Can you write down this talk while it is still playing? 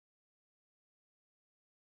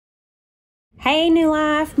Hey, New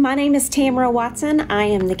Life. My name is Tamara Watson. I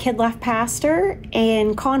am the Kid Life pastor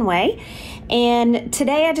in Conway. And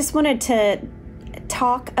today I just wanted to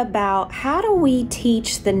talk about how do we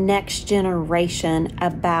teach the next generation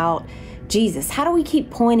about Jesus? How do we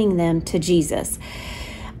keep pointing them to Jesus?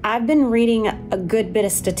 I've been reading a good bit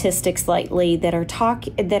of statistics lately that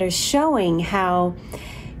are showing how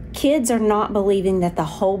kids are not believing that the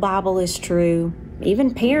whole Bible is true.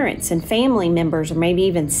 Even parents and family members are maybe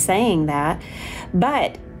even saying that.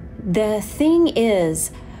 But the thing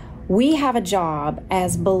is, we have a job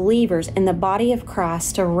as believers in the body of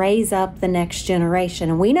Christ to raise up the next generation.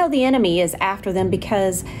 And we know the enemy is after them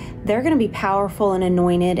because they're going to be powerful and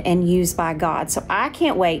anointed and used by God. So I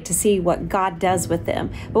can't wait to see what God does with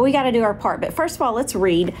them. But we got to do our part. But first of all, let's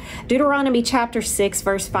read Deuteronomy chapter 6,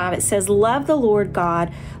 verse 5. It says, "Love the Lord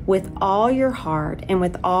God with all your heart and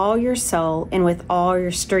with all your soul and with all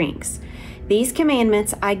your strengths. These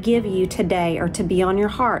commandments I give you today are to be on your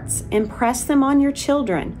hearts. Impress them on your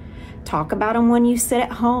children. Talk about them when you sit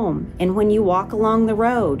at home and when you walk along the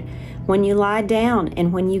road, when you lie down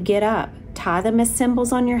and when you get up. Tie them as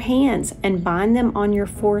symbols on your hands and bind them on your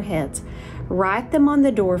foreheads. Write them on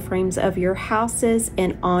the doorframes of your houses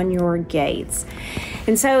and on your gates."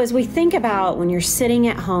 And so as we think about when you're sitting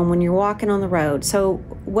at home, when you're walking on the road, so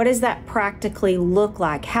what does that practically look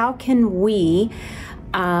like? How can we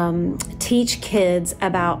teach kids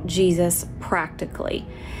about Jesus practically?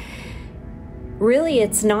 Really,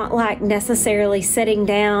 it's not like necessarily sitting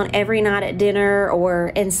down every night at dinner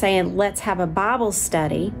and saying, let's have a Bible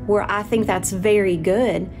study, where I think that's very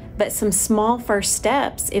good. But some small first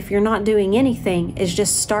steps, if you're not doing anything, is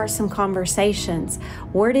just start some conversations.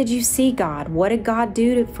 Where did you see God? What did God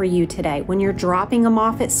do for you today? When you're dropping them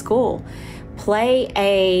off at school,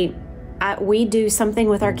 we do something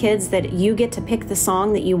with our kids that you get to pick the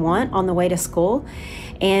song that you want on the way to school.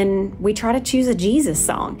 And we try to choose a Jesus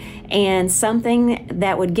song and something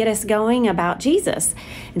that would get us going about Jesus.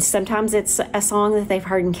 And sometimes it's a song that they've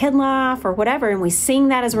heard in Kid Life or whatever, and we sing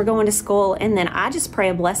that as we're going to school. And then I just pray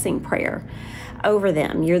a blessing prayer over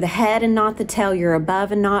them. You're the head and not the tail. You're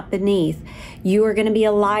above and not beneath. You are going to be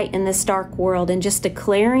a light in this dark world, and just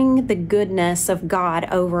declaring the goodness of God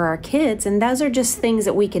over our kids. And those are just things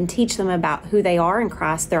that we can teach them about who they are in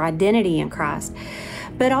Christ, their identity in Christ.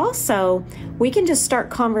 But also, we can just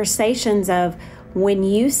start conversations of when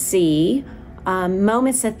you see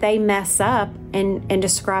moments that they mess up and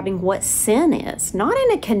describing what sin is, not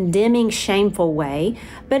in a condemning, shameful way,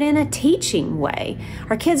 but in a teaching way.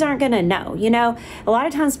 Our kids aren't going to know. You know, a lot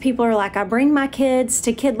of times people are like, I bring my kids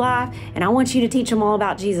to Kid Life and I want you to teach them all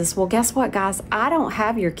about Jesus. Well, guess what, guys? I don't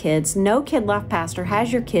have your kids. No Kid Life pastor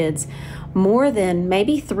has your kids more than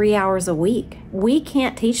maybe 3 hours a week. We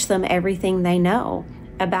can't teach them everything they know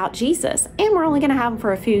about Jesus, and we're only going to have them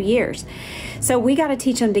for a few years. So we got to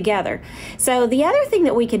teach them together. So the other thing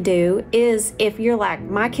that we could do is, if you're like,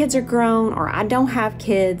 my kids are grown or I don't have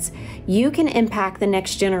kids, you can impact the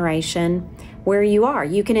next generation where you are.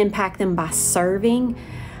 You can impact them by serving.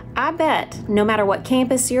 I bet no matter what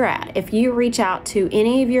campus you're at, if you reach out to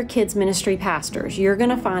any of your kids' ministry pastors, you're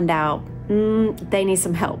going to find out they need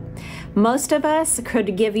some help. Most of us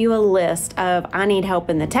could give you a list of, I need help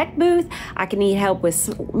in the tech booth, I can need help with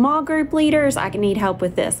small group leaders, I can need help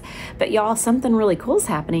with this. But y'all, something really cool is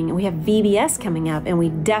happening. We have VBS coming up, and we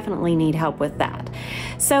definitely need help with that.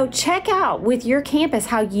 So check out with your campus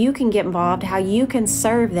how you can get involved, how you can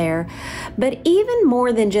serve there. But even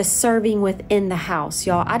more than just serving within the house,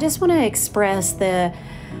 y'all, I just want to express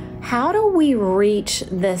how do we reach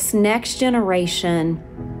this next generation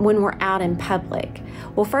when we're out in public?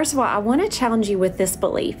 Well, first of all, I want to challenge you with this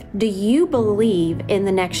belief. Do you believe in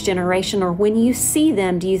the next generation, or when you see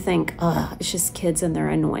them, do you think, oh, it's just kids and they're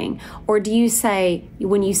annoying? Or do you say,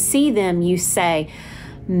 when you see them, you say,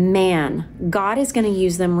 man, God is going to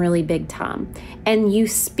use them really big time, and you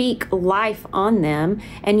speak life on them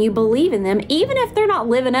and you believe in them, even if they're not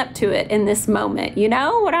living up to it in this moment? You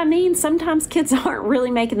know what I mean? Sometimes kids aren't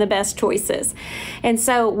really making the best choices. And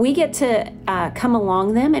so we get to come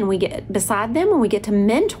along them, and we get beside them, and we get to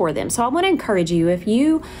mentor them. So I want to encourage you, if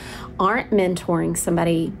you aren't mentoring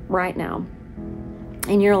somebody right now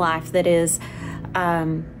in your life that is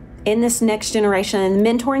in this next generation, and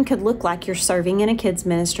mentoring could look like you're serving in a kids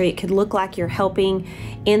ministry, it could look like you're helping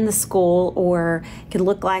in the school, or it could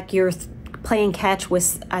look like you're playing catch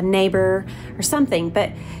with a neighbor or something.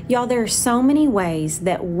 But y'all, there are so many ways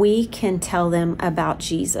that we can tell them about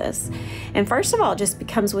Jesus. And first of all, it just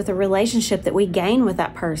becomes with a relationship that we gain with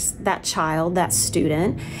that person, that child, that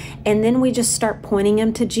student. And then we just start pointing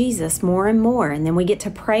them to Jesus more and more. And then we get to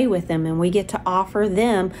pray with them, and we get to offer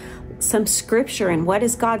them some scripture and what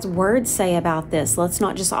does God's word say about this. Let's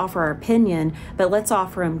not just offer our opinion, but let's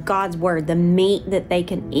offer them God's word, the meat that they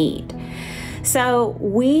can eat. So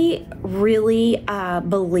we really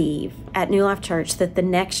believe at New Life Church that the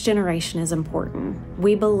next generation is important.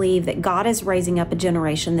 We believe that God is raising up a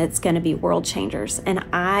generation that's going to be world changers, and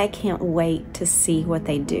I can't wait to see what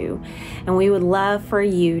they do. And we would love for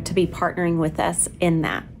you to be partnering with us in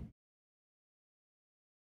that.